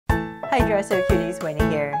Hi Dresser Cuties, Winnie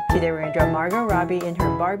here. Today we're going to draw Margot Robbie in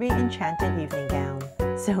her Barbie Enchanted Evening gown.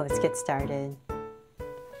 So let's get started.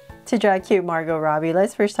 To draw cute Margot Robbie,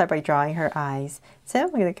 let's first start by drawing her eyes. So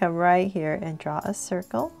we're going to come right here and draw a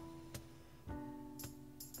circle.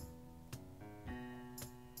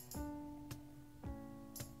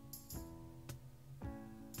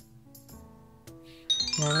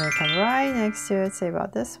 And then we're going to come right next to it, say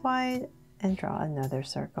about this wide, and draw another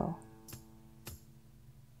circle.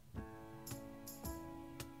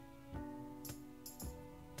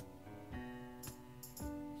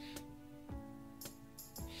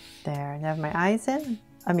 There, and I have my eyes in.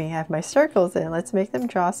 I have my circles in. Let's make them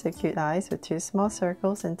draw so cute eyes with two small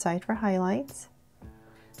circles inside for highlights.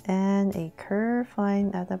 And a curved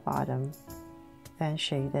line at the bottom. And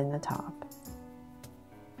shade in the top.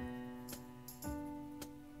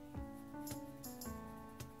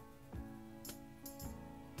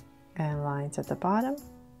 And lines at the bottom.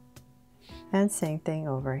 And same thing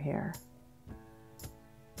over here.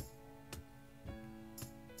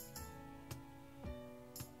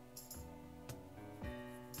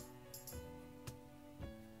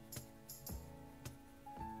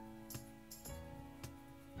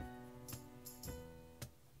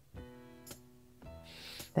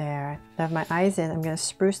 There, I have my eyes in. I'm going to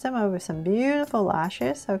spruce them up with some beautiful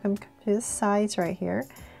lashes. So I'll come to the sides right here.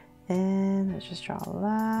 And let's just draw a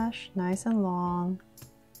lash, nice and long.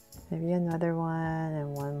 Maybe another one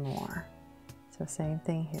and one more. So same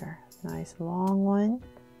thing here. Nice long one,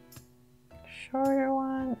 shorter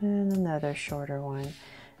one, and another shorter one.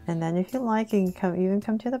 And then if you like, you can even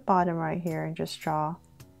come to the bottom right here and just draw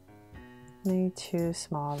maybe two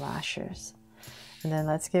small lashes. And then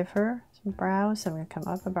let's give her some brows. So I'm going to come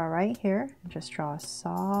up about right here and just draw a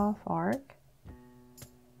soft arc.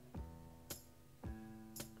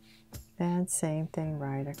 And same thing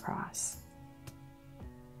right across.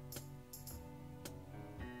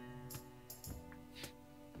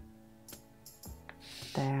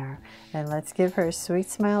 There. And let's give her a sweet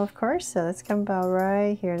smile, of course. So let's come about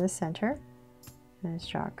right here in the center. And let's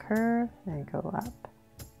draw a curve and go up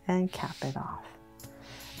and cap it off.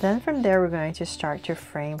 Then from there, we're going to start to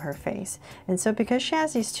frame her face. And so because she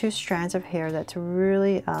has these two strands of hair that's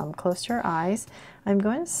really close to her eyes, I'm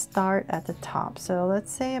going to start at the top. So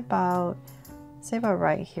let's say about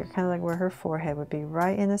right here, kind of like where her forehead would be,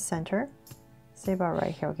 right in the center. Say about right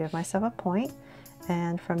here. I'll give myself a point.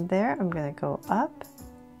 And from there, I'm going to go up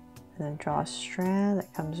and then draw a strand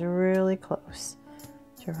that comes really close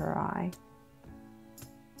to her eye.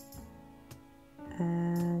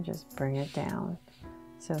 And just bring it down.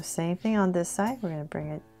 So same thing on this side, we're going to bring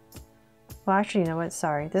it, well actually you know what,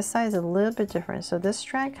 sorry, this side is a little bit different. So this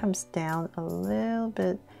strand comes down a little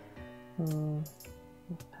bit,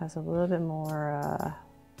 has a little bit more,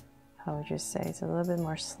 how would you say, it's a little bit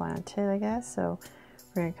more slanted I guess. So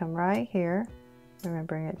we're going to come right here, we're going to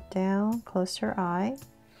bring it down close to her eye,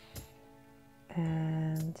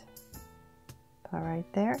 and about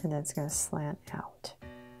right there, and then it's going to slant out.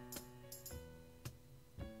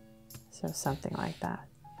 So something like that.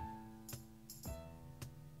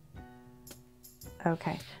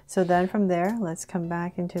 Okay, so then from there, let's come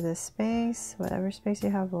back into this space, whatever space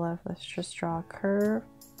you have left. Let's just draw a curve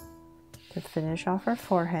to finish off her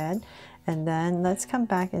forehead. And then let's come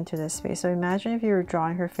back into this space. So imagine if you were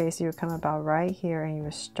drawing her face, you would come about right here and you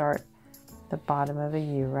would start the bottom of a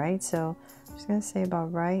U, right? So I'm just gonna say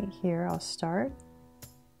about right here, I'll start.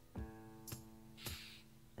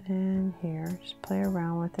 And here, just play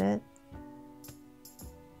around with it.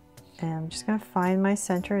 And I'm just gonna find my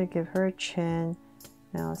center to give her a chin.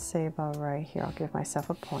 Now let's say about right here, I'll give myself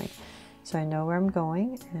a point. So I know where I'm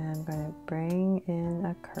going, and I'm going to bring in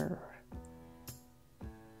a curve.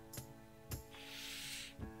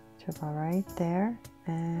 To about right there,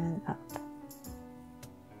 and up.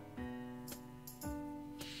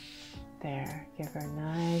 There, give her a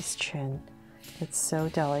nice chin. It's so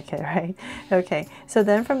delicate, right? Okay, so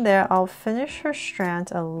then from there, I'll finish her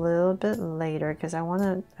strands a little bit later because I don't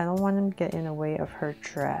want them to get in the way of her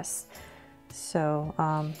dress. So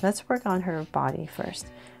let's work on her body first.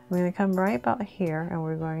 I'm going to come right about here and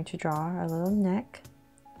we're going to draw our little neck.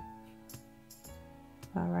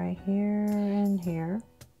 About right here and here.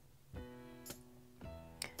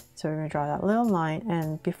 So we're going to draw that little line,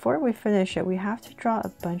 and before we finish it, we have to draw a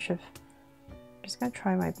bunch of, I'm just going to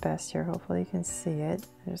try my best here, hopefully you can see it.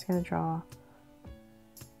 I'm just going to draw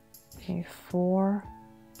a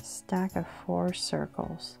stack of 4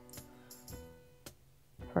 circles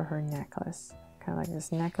for her necklace, kind of like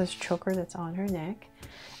this necklace choker that's on her neck.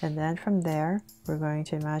 And then from there, we're going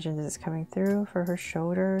to imagine this is coming through for her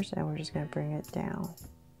shoulders, and we're just going to bring it down.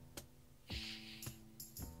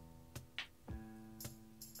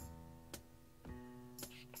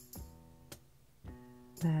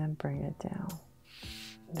 and bring it down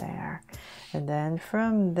there. And then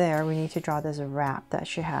from there we need to draw this wrap that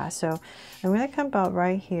she has. So I'm going to come about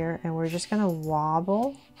right here and we're just going to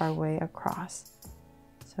wobble our way across.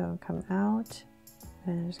 So come out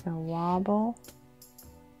and I'm just going to wobble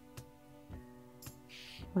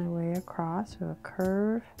my way across with a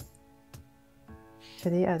curve to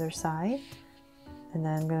the other side. And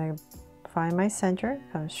then I'm going to find my center,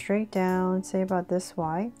 come straight down, say about this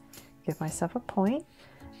wide, give myself a point,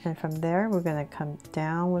 and from there we're going to come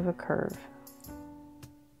down with a curve,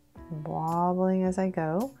 wobbling as I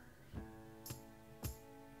go,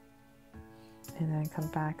 and then come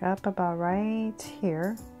back up about right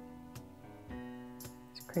here.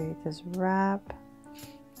 Let's create this wrap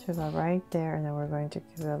to about right there, and then we're going to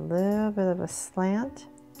give it a little bit of a slant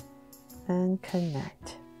and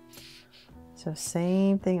connect. So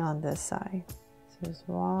same thing on this side. So just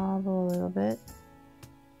wobble a little bit,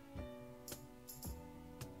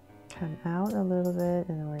 come out a little bit,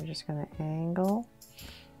 and then we're just going to angle.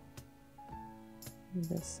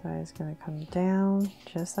 This side is going to come down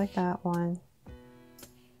just like that one,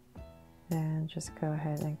 and just go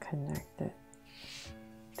ahead and connect it.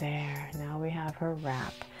 There, now we have her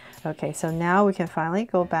wrap. Okay, so now we can finally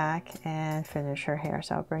go back and finish her hair.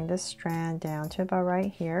 So I'll bring this strand down to about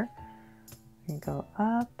right here and go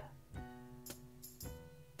up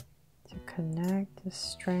to connect the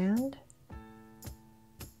strand.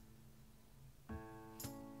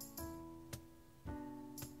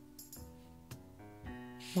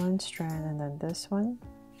 One strand and then this one.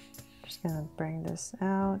 Just gonna bring this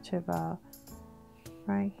out to about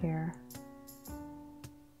right here.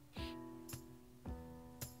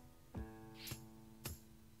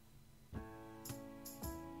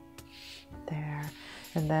 There.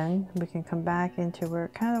 And then we can come back into where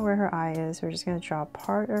kind of where her eye is. We're just going to draw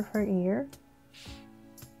part of her ear.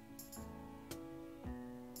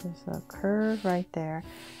 There's a curve right there.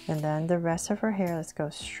 And then the rest of her hair, let's go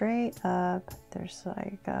straight up. There's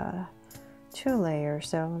like 2 layers.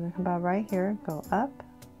 So I'm going to come about right here, go up.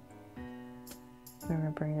 We're going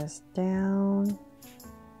to bring this down,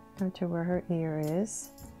 go to where her ear is.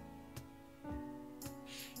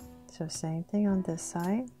 So same thing on this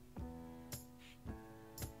side.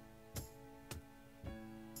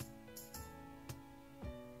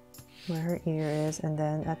 Where her ear is, and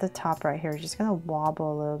then at the top right here, just gonna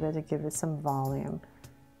wobble a little bit to give it some volume.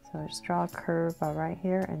 So just draw a curve about right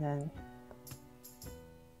here and then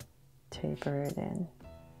taper it in.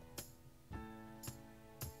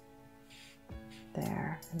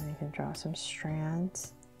 There, and then you can draw some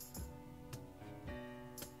strands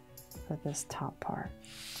for this top part.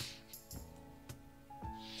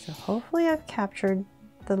 So hopefully I've captured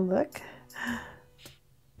the look.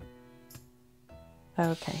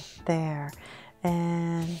 Okay, there,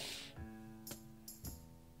 and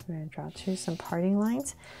I'm going to draw some parting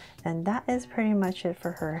lines, and that is pretty much it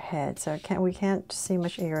for her head. So we can't see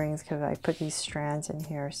much earrings because I put these strands in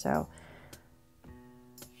here. So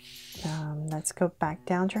let's go back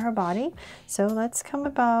down to her body. So let's come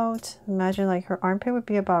about, imagine like her armpit would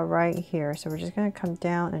be about right here. So we're just going to come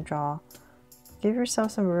down and draw, give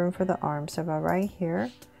yourself some room for the arm. So about right here.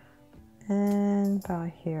 And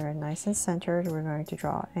about here, nice and centered, we're going to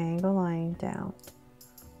draw an angle line down.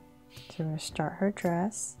 So we're going to start her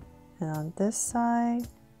dress, and on this side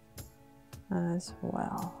as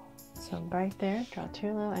well. So right there, draw 2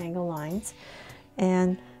 little angle lines.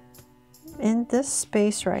 And in this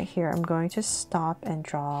space right here, I'm going to stop and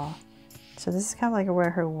draw. So this is kind of like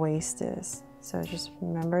where her waist is. So just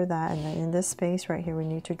remember that. And then in this space right here, we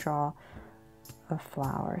need to draw a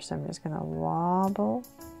flower. So I'm just going to wobble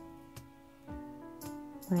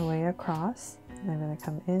my way across. I'm going to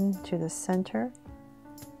come into the center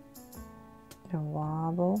and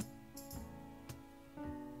wobble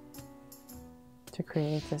to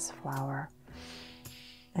create this flower.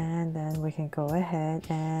 And then we can go ahead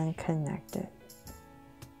and connect it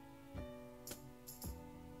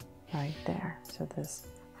right there. So this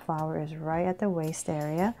flower is right at the waist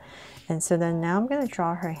area. And so then now I'm going to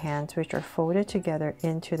draw her hands, which are folded together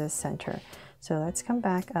into the center. So let's come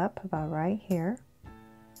back up about right here.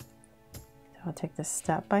 I'll take this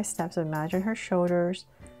step by step. So imagine her shoulders,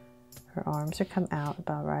 her arms would come out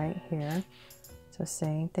about right here. So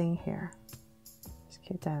same thing here. Just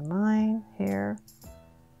keep that in mind here.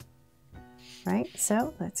 Right,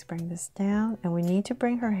 so let's bring this down, and we need to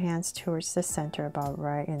bring her hands towards the center about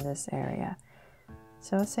right in this area.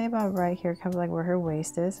 So let's say about right here, kind of like where her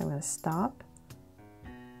waist is. I'm going to stop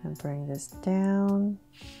and bring this down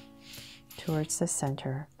towards the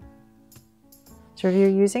center. So if you're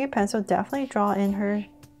using a pencil, definitely draw in her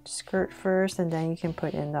skirt first, and then you can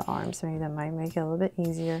put in the arms. Maybe that might make it a little bit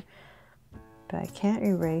easier, but I can't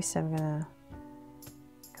erase, so I'm gonna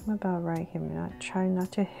come about right here. I'm trying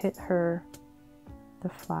not to hit the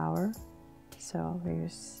flower, so I'll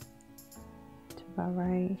use to about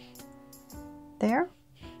right there.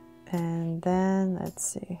 And then let's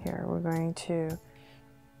see here, we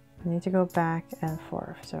need to go back and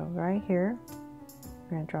forth. So right here,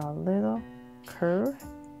 we're going to draw a little curve,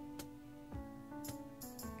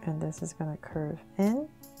 and this is going to curve in.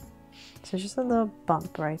 So just a little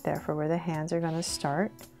bump right there for where the hands are going to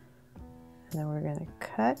start. And then we're going to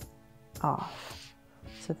cut off.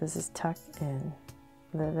 So this is tucked in.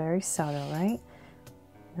 Very subtle, right?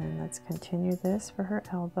 And let's continue this for her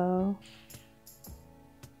elbow.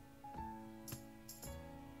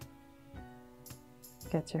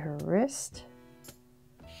 Get to her wrist.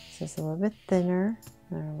 This is a little bit thinner.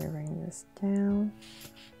 I'm going to bring this down.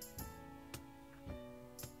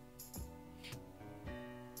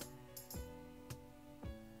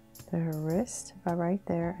 To her wrist, about right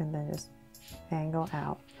there, and then just angle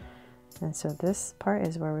out. And so this part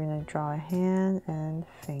is where we're going to draw a hand and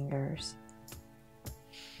fingers.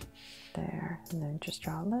 There, and then just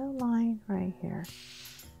draw a little line right here.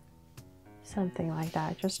 Something like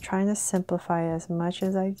that. Just trying to simplify as much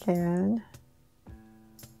as I can.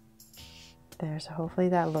 There, so hopefully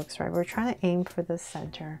that looks right. We're trying to aim for the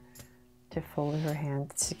center to fold her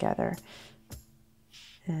hands together.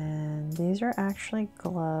 And these are actually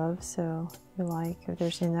gloves, so if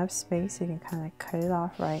there's enough space, you can kind of cut it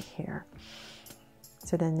off right here.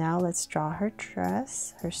 So then now let's draw her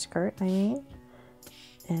dress, her skirt, I mean.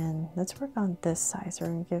 And let's work on this side. So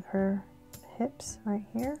we're going to give her hips right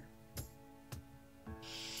here.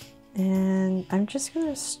 And I'm just going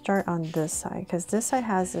to start on this side because this side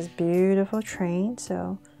has this beautiful train.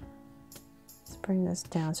 So let's bring this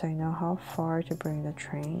down so I know how far to bring the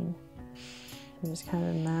train. So just kind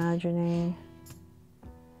of imagining.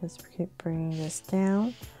 Let's keep bringing this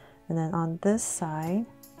down. And then on this side,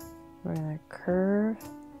 we're going to curve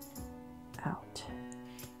out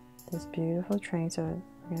this beautiful train. So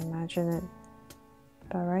we're going to imagine it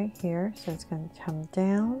about right here. So it's going to come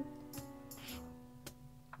down.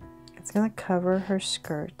 It's going to cover her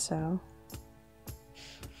skirt, so.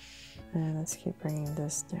 And let's keep bringing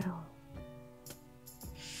this down.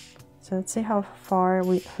 So let's see how far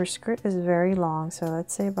her skirt is very long. So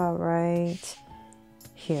let's say about right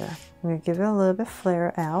here. I'm going to give it a little bit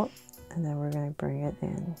flare out, and then we're going to bring it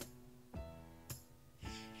in.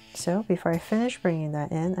 So before I finish bringing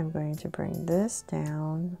that in, I'm going to bring this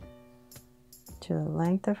down to the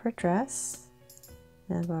length of her dress.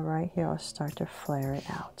 And about right here, I'll start to flare it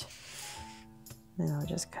out. And I'll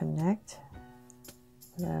just connect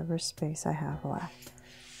whatever space I have left.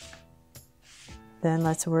 Then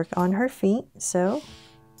let's work on her feet. So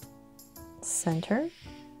center,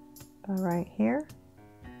 about right here.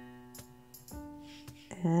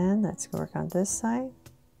 And let's work on this side,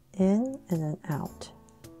 in and then out.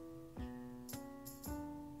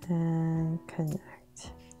 And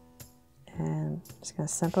connect. And I'm just going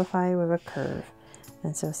to simplify with a curve.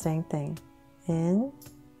 And so same thing, in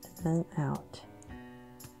and out.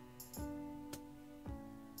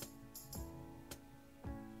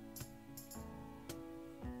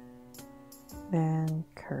 And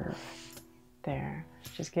curve. There.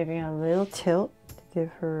 Just giving a little tilt to give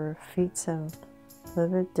her feet a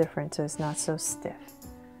little bit different so it's not so stiff.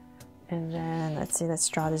 And then let's see, let's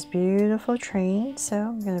draw this beautiful train. So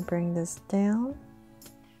I'm going to bring this down.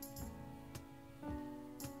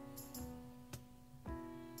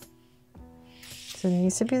 So it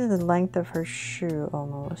needs to be the length of her shoe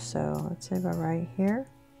almost. So let's say about right here.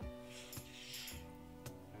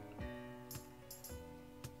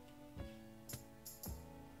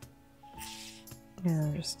 And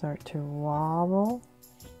I'll just start to wobble,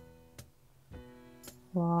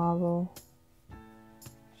 wobble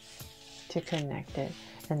to connect it.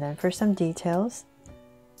 And then for some details,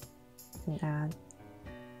 you can add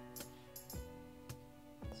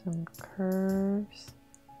some curves.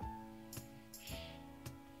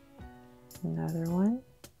 Another one.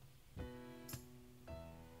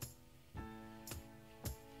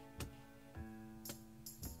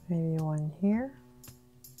 Maybe one here.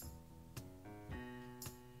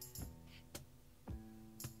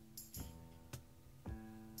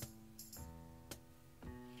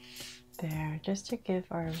 There, just to give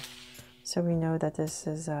so we know that this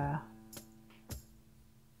is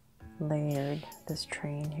layered, this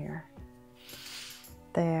train here.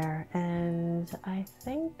 There, and I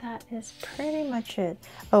think that is pretty much it.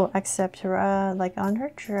 Oh, except her, like on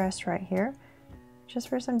her dress right here, just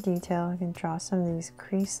for some detail, I can draw some of these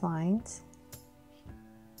crease lines.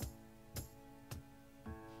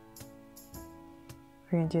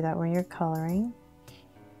 We're going to do that when you're coloring,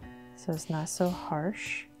 so it's not so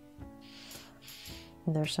harsh.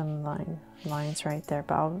 And there's some lines right there,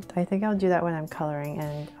 but I think I'll do that when I'm coloring.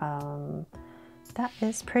 And that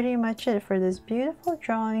is pretty much it for this beautiful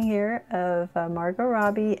drawing here of Margot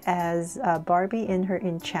Robbie as Barbie in her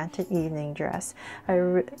enchanted evening dress,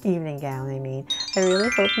 evening gown I mean. I really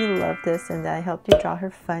hope you love this and that I helped you draw her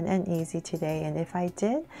fun and easy today. And if I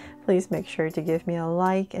did, please make sure to give me a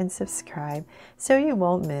like and subscribe so you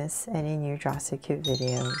won't miss any new Draw So Cute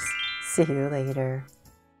videos. See you later.